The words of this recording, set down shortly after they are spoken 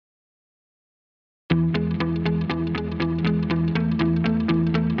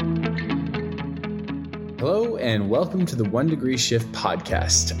and welcome to the One Degree Shift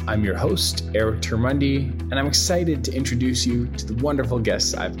podcast. I'm your host, Eric Termundi, and I'm excited to introduce you to the wonderful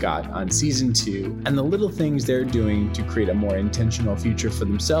guests I've got on season 2 and the little things they're doing to create a more intentional future for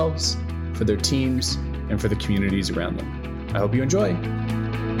themselves, for their teams, and for the communities around them. I hope you enjoy.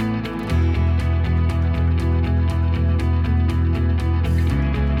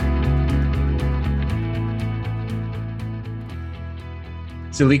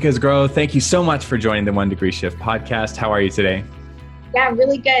 Zulika Zgrove, thank you so much for joining the One Degree Shift podcast. How are you today? Yeah,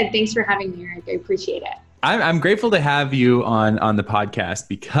 really good. Thanks for having me, Eric. I appreciate it. I'm grateful to have you on the podcast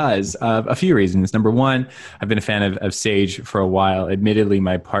because of a few reasons. Number one, I've been a fan of Sage for a while. Admittedly,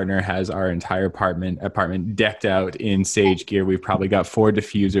 my partner has our entire apartment decked out in Sage gear. We've probably got 4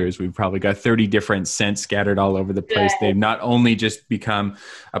 diffusers. We've probably got 30 different scents scattered all over the place. They've not only just become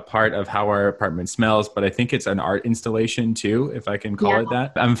a part of how our apartment smells, but I think it's an art installation too, if I can call it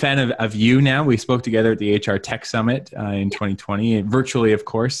that. I'm a fan of you now. We spoke together at the HR Tech Summit in 2020, virtually, of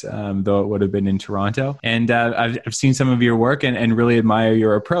course, though it would have been in Toronto. And I've seen some of your work and really admire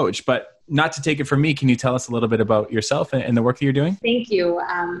your approach. But not to take it from me, can you tell us a little bit about yourself and the work that you're doing? Thank you.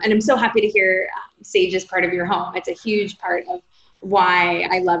 And I'm so happy to hear Sage is part of your home. It's a huge part of why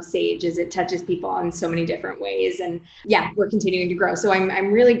I love Sage, is it touches people in so many different ways. And yeah, we're continuing to grow. So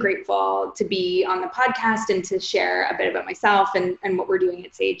I'm really grateful to be on the podcast and to share a bit about myself and what we're doing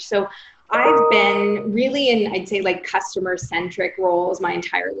at Sage. So I've been really in, I'd say, like customer-centric roles my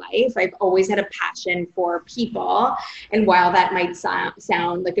entire life. I've always had a passion for people. And while that might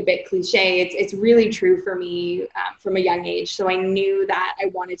sound like a bit cliche, it's really true for me from a young age. So I knew that I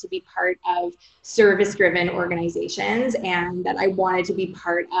wanted to be part of service-driven organizations and that I wanted to be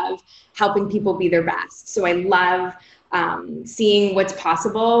part of helping people be their best. So I love seeing what's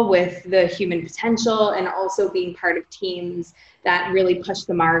possible with the human potential and also being part of teams that really push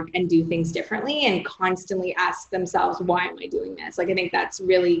the mark and do things differently and constantly ask themselves, why am I doing this? Like, I think that's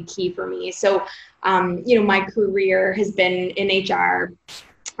really key for me. So, my career has been in HR,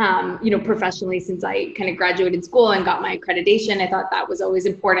 professionally since I kind of graduated school and got my accreditation. I thought that was always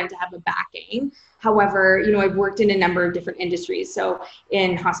important to have a backing. However, I've worked in a number of different industries. So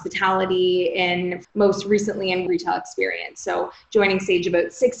in hospitality and most recently in retail experience. So joining Sage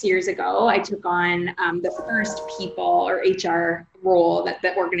about 6 years ago, I took on the first people or HR role that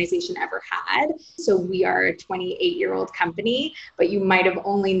the organization ever had. So we are a 28-year-old company, but you might have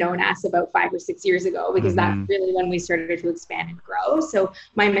only known us about 5 or 6 years ago because that's really when we started to expand and grow. So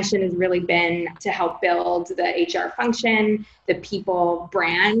my mission has really been to help build the HR function, the people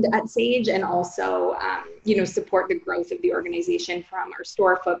brand at Sage, and also, support the growth of the organization from our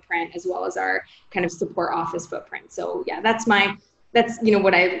store footprint as well as our kind of support office footprint. So yeah, that's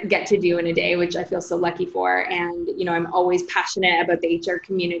what I get to do in a day, which I feel so lucky for. And, I'm always passionate about the HR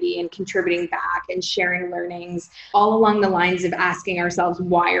community and contributing back and sharing learnings all along the lines of asking ourselves,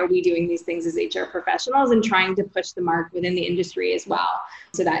 why are we doing these things as HR professionals, and trying to push the mark within the industry as well,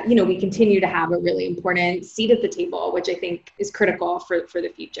 so that, we continue to have a really important seat at the table, which I think is critical for the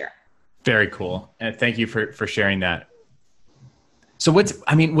future. Very cool. And thank you for sharing that. So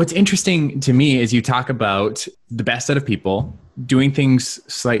what's interesting to me is you talk about the best out of people, doing things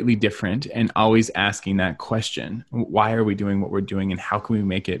slightly different, and always asking that question, why are we doing what we're doing and how can we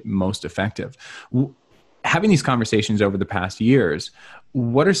make it most effective? Having these conversations over the past years,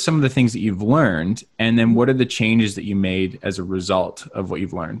 what are some of the things that you've learned? And then what are the changes that you made as a result of what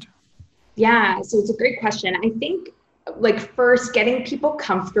you've learned? Yeah, so it's a great question. I think first getting people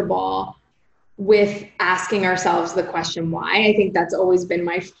comfortable with asking ourselves the question why. I think that's always been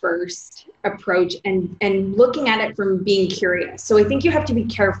my first approach, and looking at it from being curious. So I think you have to be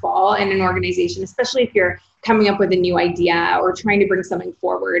careful in an organization, especially if you're coming up with a new idea or trying to bring something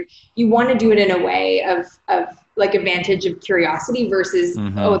forward. You want to do it in a way of like advantage of curiosity versus,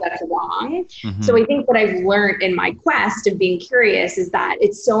 oh, that's wrong. So I think what I've learned in my quest of being curious is that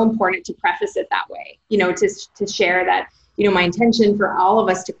it's so important to preface it that way, to share that, my intention for all of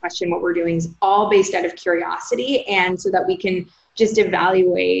us to question what we're doing is all based out of curiosity, and so that we can just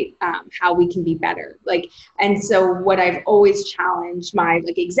evaluate how we can be better. And so what I've always challenged my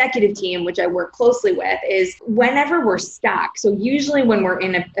executive team, which I work closely with, is whenever we're stuck. So usually when we're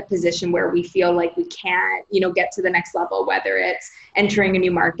in a position where we feel like we can't, get to the next level, whether it's entering a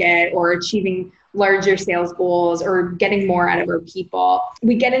new market or achieving larger sales goals or getting more out of our people,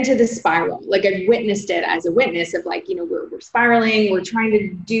 we get into this spiral. I've witnessed it as a witness of we're spiraling, we're trying to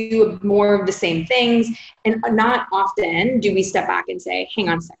do more of the same things. And not often do we step back and say, hang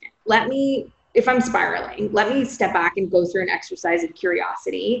on a second, let me if I'm spiraling, let me step back and go through an exercise of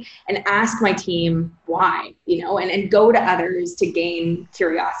curiosity and ask my team why, and go to others to gain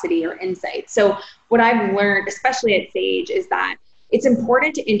curiosity or insight. So what I've learned, especially at Sage, is that it's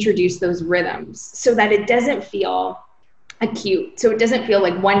important to introduce those rhythms so that it doesn't feel acute. So it doesn't feel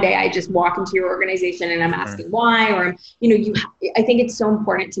like one day I just walk into your organization and I'm asking why, or, I think it's so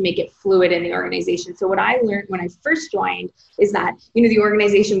important to make it fluid in the organization. So what I learned when I first joined is that, the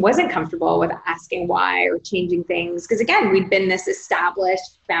organization wasn't comfortable with asking why or changing things. Because again, we'd been this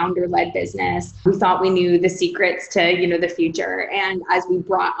established founder-led business. We thought we knew the secrets to, the future. And as we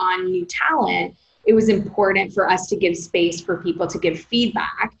brought on new talent, it was important for us to give space for people to give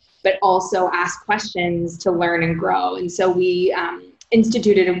feedback, but also ask questions to learn and grow. And so we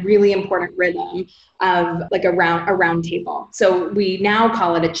instituted a really important rhythm of like a round table. So we now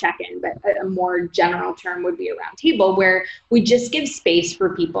call it a check-in, but a more general term would be a round table, where we just give space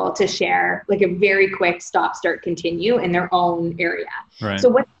for people to share like a very quick stop, start, continue in their own area. Right. So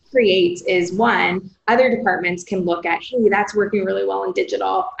what it creates is, one, other departments can look at, hey, that's working really well in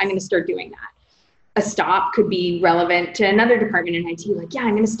digital. I'm going to start doing that. A stop could be relevant to another department in IT, like, yeah,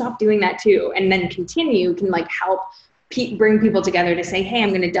 I'm going to stop doing that too. And then continue can like help bring people together to say, hey, I'm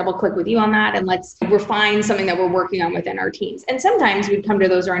going to double click with you on that. And let's refine something that we're working on within our teams. And sometimes we'd come to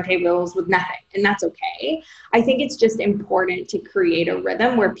those roundtables with nothing, and that's okay. I think it's just important to create a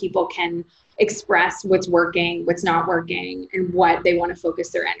rhythm where people can express what's working, what's not working, and what they want to focus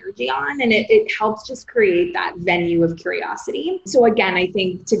their energy on. And it helps just create that venue of curiosity. So again, I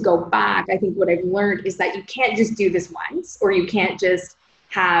think to go back, I think what I've learned is that you can't just do this once, or you can't just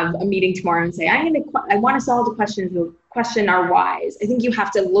have a meeting tomorrow and say, I want to solve the questions, question our whys. I think you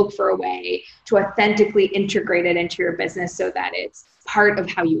have to look for a way to authentically integrate it into your business so that it's part of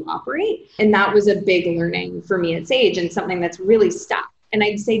how you operate. And that was a big learning for me at Sage, and something that's really stuck. And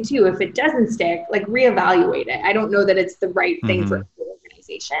I'd say too, if it doesn't stick, like reevaluate it. I don't know that it's the right thing for your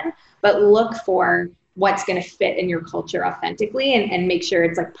organization, but look for what's going to fit in your culture authentically, and make sure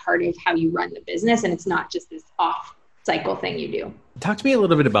it's like part of how you run the business, and it's not just this off cycle thing you do. Talk to me a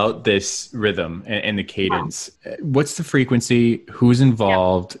little bit about this rhythm and the cadence. Yeah. What's the frequency? Who's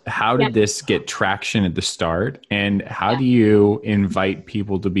involved? Yeah. How did this get traction at the start? And how do you invite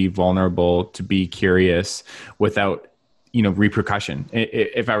people to be vulnerable, to be curious without repercussion?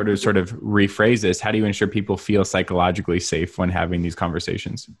 If I were to sort of rephrase this, how do you ensure people feel psychologically safe when having these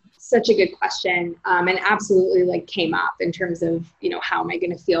conversations? Such a good question. And absolutely like came up in terms of, how am I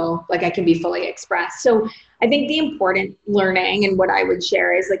going to feel like I can be fully expressed? So I think the important learning and what I would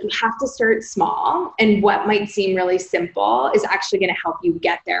share is like, you have to start small, and what might seem really simple is actually going to help you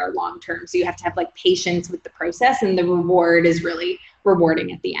get there long-term. So you have to have like patience with the process, and the reward is really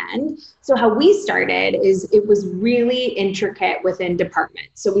rewarding at the end. So how we started is it was really intricate within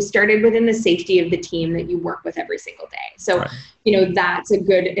departments. So we started within the safety of the team that you work with every single day. So, right. That's a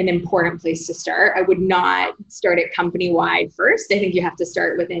good and important place to start. I would not start it company-wide first. I think you have to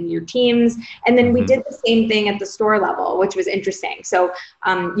start within your teams. And then we did the same thing at the store level, which was interesting. So,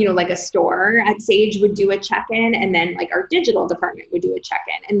 like a store at Sage would do a check-in, and then like our digital department would do a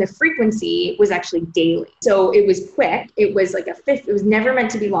check-in. And the frequency was actually daily. So it was quick. It was like it was never meant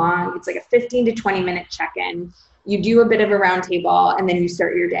to be long. It's like a 15 to 20 minute check-in. You do a bit of a round table, and then you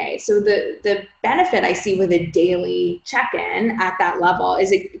start your day. So the benefit I see with a daily check-in at that level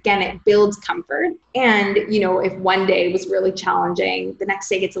is, it builds comfort. And, if one day was really challenging, the next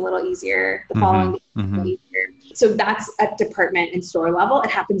day gets a little easier, the following day gets a little easier. So that's at department and store level.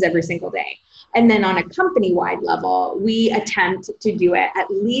 It happens every single day. And then on a company-wide level, we attempt to do it at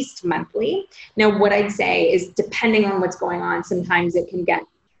least monthly. Now, what I'd say is, depending on what's going on, sometimes it can get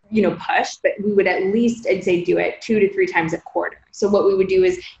pushed, but we would at least, I'd say, do it 2 to 3 times a quarter. So what we would do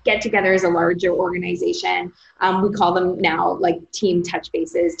is get together as a larger organization. We call them now like team touch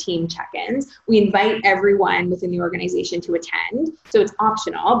bases, team check-ins. We invite everyone within the organization to attend. So it's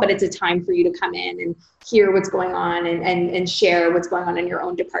optional, but it's a time for you to come in and hear what's going on and share what's going on in your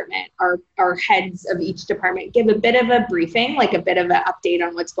own department. Our heads of each department give a bit of a briefing, like a bit of an update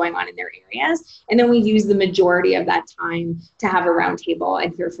on what's going on in their areas. And then we use the majority of that time to have a roundtable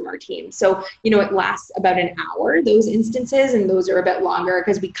and hear from our team. So, it lasts about an hour, those instances, and those are a bit longer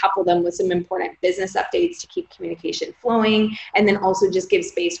because we couple them with some important business updates to keep communication flowing, and then also just give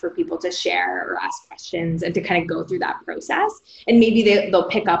space for people to share or ask questions and to kind of go through that process. And maybe they'll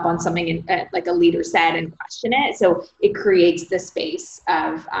pick up on something like a leader said and question it. So it creates the space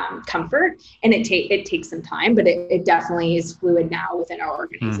of comfort, and it takes some time, but it definitely is fluid now within our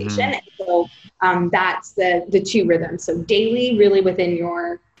organization. And so that's the 2 rhythms. So daily, really within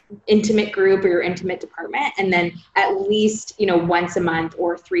your intimate group or your intimate department, and then at least, once a month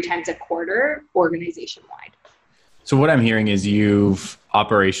or 3 times a quarter, organization wide. So what I'm hearing is you've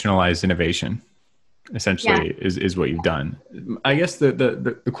operationalized innovation, essentially, is what you've done. I guess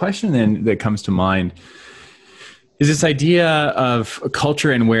the question then that comes to mind is this idea of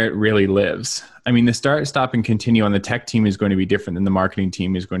culture and where it really lives. I mean, the start, stop, and continue on the tech team is going to be different than the marketing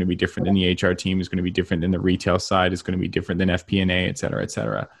team, is going to be different than the HR team, is going to be different than the retail side, is going to be different than FP&A, et cetera, et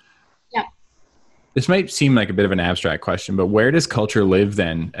cetera. Yeah. This might seem like a bit of an abstract question, but where does culture live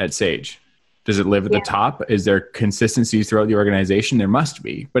then at Sage? Does it live at the top? Is there consistency throughout the organization? There must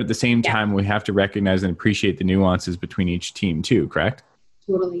be. But at the same time, we have to recognize and appreciate the nuances between each team too, correct?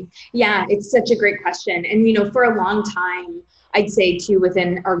 Totally. Yeah, it's such a great question. And, for a long time, I'd say too,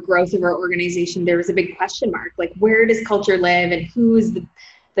 within our growth of our organization, there was a big question mark, like where does culture live and who's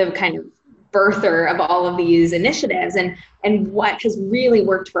the kind of birther of all of these initiatives, and what has really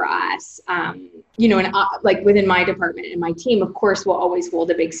worked for us, like within my department and my team, of course, will always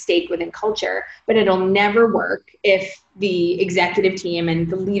hold a big stake within culture, but it'll never work if the executive team and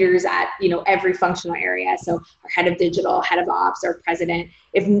the leaders at, every functional area, so our head of digital, head of ops, our president,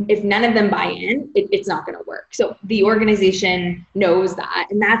 if none of them buy in, it's not going to work. So the organization knows that,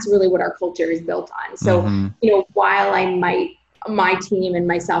 and that's really what our culture is built on. So, while my team and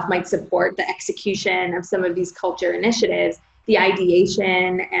myself might support the execution of some of these culture initiatives, the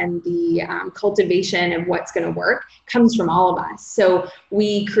ideation and the cultivation of what's going to work comes from all of us. So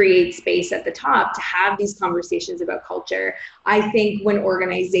we create space at the top to have these conversations about culture. I think when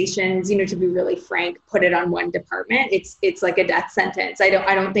organizations, to be really frank, put it on one department, it's like a death sentence. I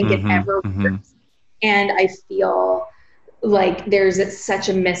don't think it ever works. And I feel like there's such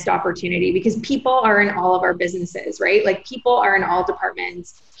a missed opportunity because people are in all of our businesses, right? Like people are in all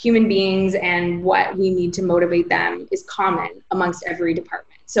departments, human beings, and what we need to motivate them is common amongst every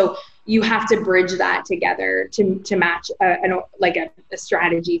department. So you have to bridge that together to match a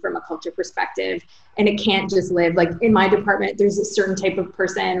strategy from a culture perspective. And it can't just live like in my department, there's a certain type of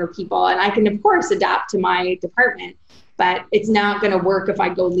person or people, and I can of course adapt to my department, but it's not going to work if I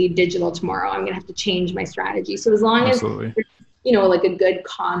go lead digital tomorrow. I'm going to have to change my strategy. So as long as, like a good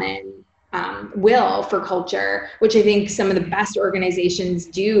common will for culture, which I think some of the best organizations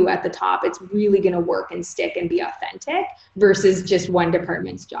do at the top, it's really going to work and stick and be authentic versus just one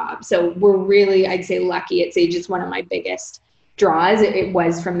department's job. So we're really, I'd say, lucky at Sage. It's one of my biggest draws. It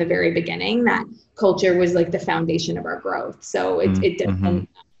was from the very beginning that culture was like the foundation of our growth. So it doesn't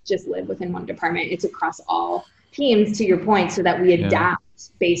just live within one department. It's across all teams, to your point, so that we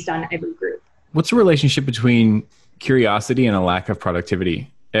adapt based on every group. What's the relationship between curiosity and a lack of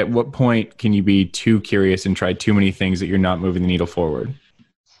productivity? At what point can you be too curious and try too many things that you're not moving the needle forward?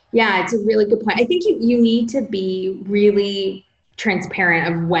 Yeah, it's a really good point. I think you need to be really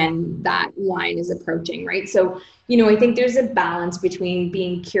transparent of when that line is approaching, right? So, I think there's a balance between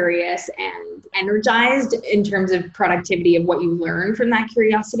being curious and energized in terms of productivity of what you learn from that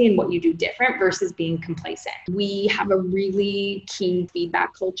curiosity and what you do different versus being complacent. We have a really keen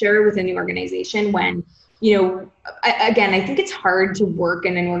feedback culture within the organization when, I think it's hard to work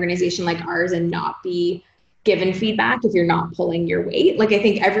in an organization like ours and not be given feedback if you're not pulling your weight. Like, I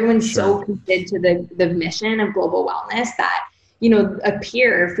think everyone's so committed to the mission of global wellness that a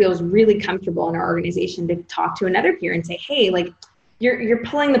peer feels really comfortable in our organization to talk to another peer and say, hey, like you're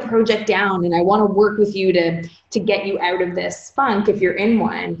pulling the project down and I want to work with you to get you out of this funk if you're in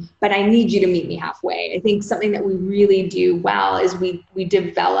one, but I need you to meet me halfway. I think something that we really do well is we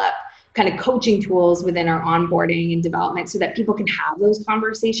develop kind of coaching tools within our onboarding and development so that people can have those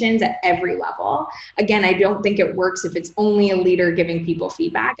conversations at every level. Again, I don't think it works if it's only a leader giving people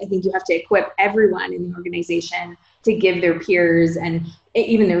feedback. I think you have to equip everyone in the organization to give their peers and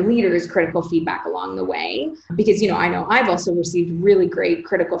even their leaders critical feedback along the way. Because, I know I've also received really great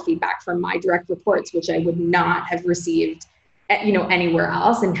critical feedback from my direct reports, which I would not have received anywhere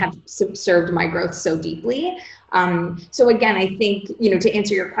else and have served my growth so deeply. So again, I think, to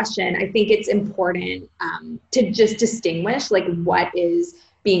answer your question, I think it's important to just distinguish like what is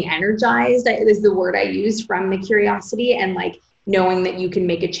being energized is the word I use from the curiosity, and like knowing that you can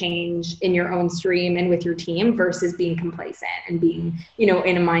make a change in your own stream and with your team versus being complacent and being, in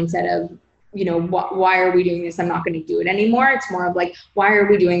a mindset of, why are we doing this? I'm not going to do it anymore. It's more of like, why are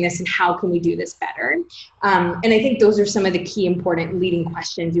we doing this and how can we do this better? And I think those are some of the key important leading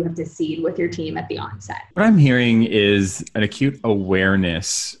questions you have to seed with your team at the onset. What I'm hearing is an acute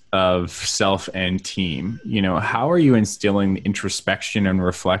awareness of self and team. How are you instilling introspection and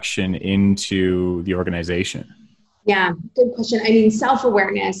reflection into the organization? Yeah, good question. I mean,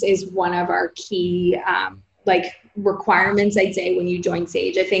 self-awareness is one of our key requirements, I'd say, when you join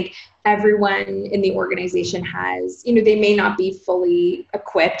Sage. I think everyone in the organization has, they may not be fully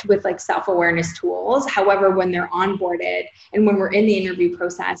equipped with like self-awareness tools. However, when they're onboarded and when we're in the interview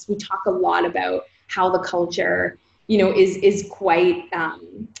process, we talk a lot about how the culture, is quite,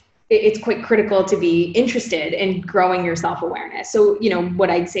 it's quite critical to be interested in growing your self-awareness. So, what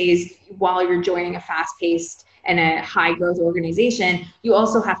I'd say is while you're joining a fast-paced and a high growth organization, you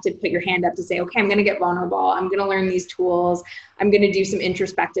also have to put your hand up to say, okay, I'm going to get vulnerable. I'm going to learn these tools. I'm going to do some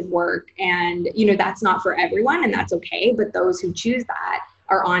introspective work. And, that's not for everyone, and that's okay. But those who choose that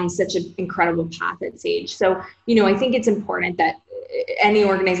are on such an incredible path at Sage. So, I think it's important that any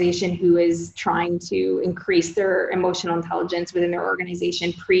organization who is trying to increase their emotional intelligence within their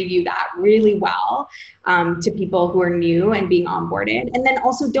organization preview that really well to people who are new and being onboarded. And then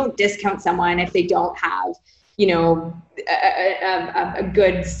also don't discount someone if they don't have a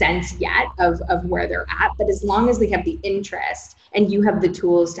good sense yet of where they're at. But as long as they have the interest and you have the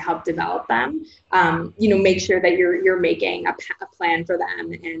tools to help develop them, make sure that you're making a plan for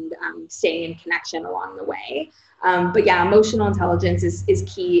them and staying in connection along the way. But yeah, emotional intelligence is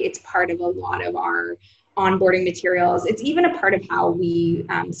key. It's part of a lot of our onboarding materials. It's even a part of how we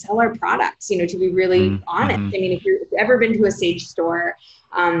sell our products, to be really honest. I mean, if you've ever been to a Sage store,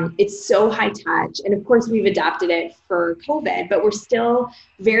 it's so high touch. And of course we've adapted it for COVID, but we're still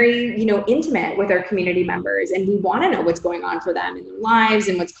very, intimate with our community members, and we want to know what's going on for them in their lives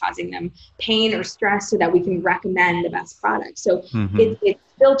and what's causing them pain or stress so that we can recommend the best product. So it's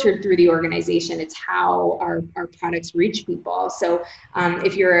filtered through the organization. It's how our products reach people. So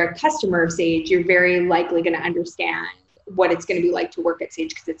if you're a customer of Sage, you're very likely going to understand what it's going to be like to work at Sage,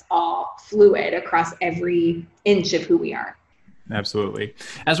 because it's all fluid across every inch of who we are. Absolutely.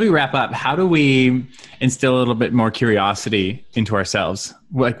 As we wrap up, how do we instill a little bit more curiosity into ourselves?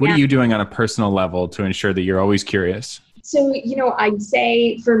 What are you doing on a personal level to ensure that you're always curious? So, I'd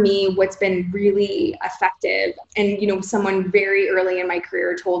say for me, what's been really effective, and, someone very early in my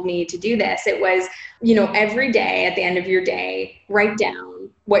career told me to do this. It was, every day at the end of your day, write down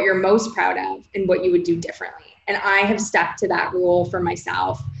what you're most proud of and what you would do differently. And I have stuck to that rule for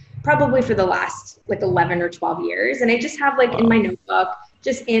myself probably for the last 11 or 12 years. And I just have in my notebook,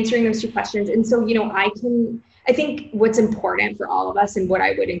 just answering those two questions. And so, I think what's important for all of us, and what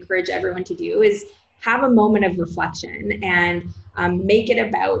I would encourage everyone to do, is have a moment of reflection and make it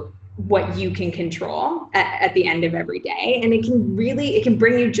about what you can control at the end of every day. And it can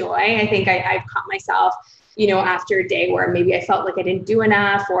bring you joy. I think I've caught myself, after a day where maybe I felt like I didn't do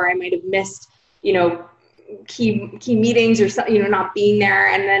enough, or I might've missed, key meetings, or not being there.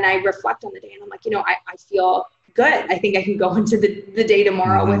 And then I reflect on the day and I'm like, I feel good. I think I can go into the day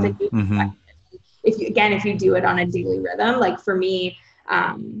tomorrow with a new perspective. If you do it on a daily rhythm, for me,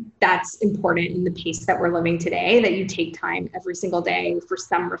 that's important in the pace that we're living today, that you take time every single day for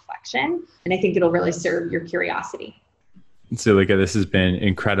some reflection. And I think it'll really serve your curiosity. Sulika, this has been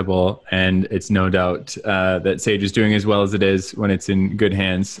incredible, and it's no doubt that Sage is doing as well as it is when it's in good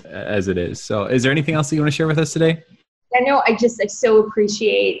hands as it is. So is there anything else that you want to share with us today? I know I so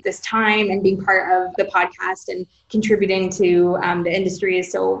appreciate this time, and being part of the podcast and contributing to the industry is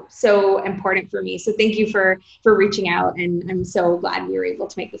so important for me. So thank you for reaching out, and I'm so glad we were able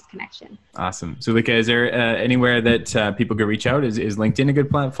to make this connection. Awesome. Sulika, is there anywhere that people could reach out? Is LinkedIn a good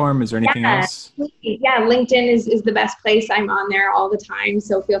platform? Is there anything else? Yeah, LinkedIn is the best place. I'm on there all the time.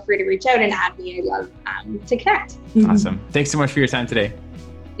 So feel free to reach out and add me. I'd love to connect. Awesome. Thanks so much for your time today.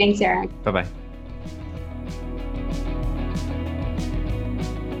 Thanks, Eric. Bye-bye.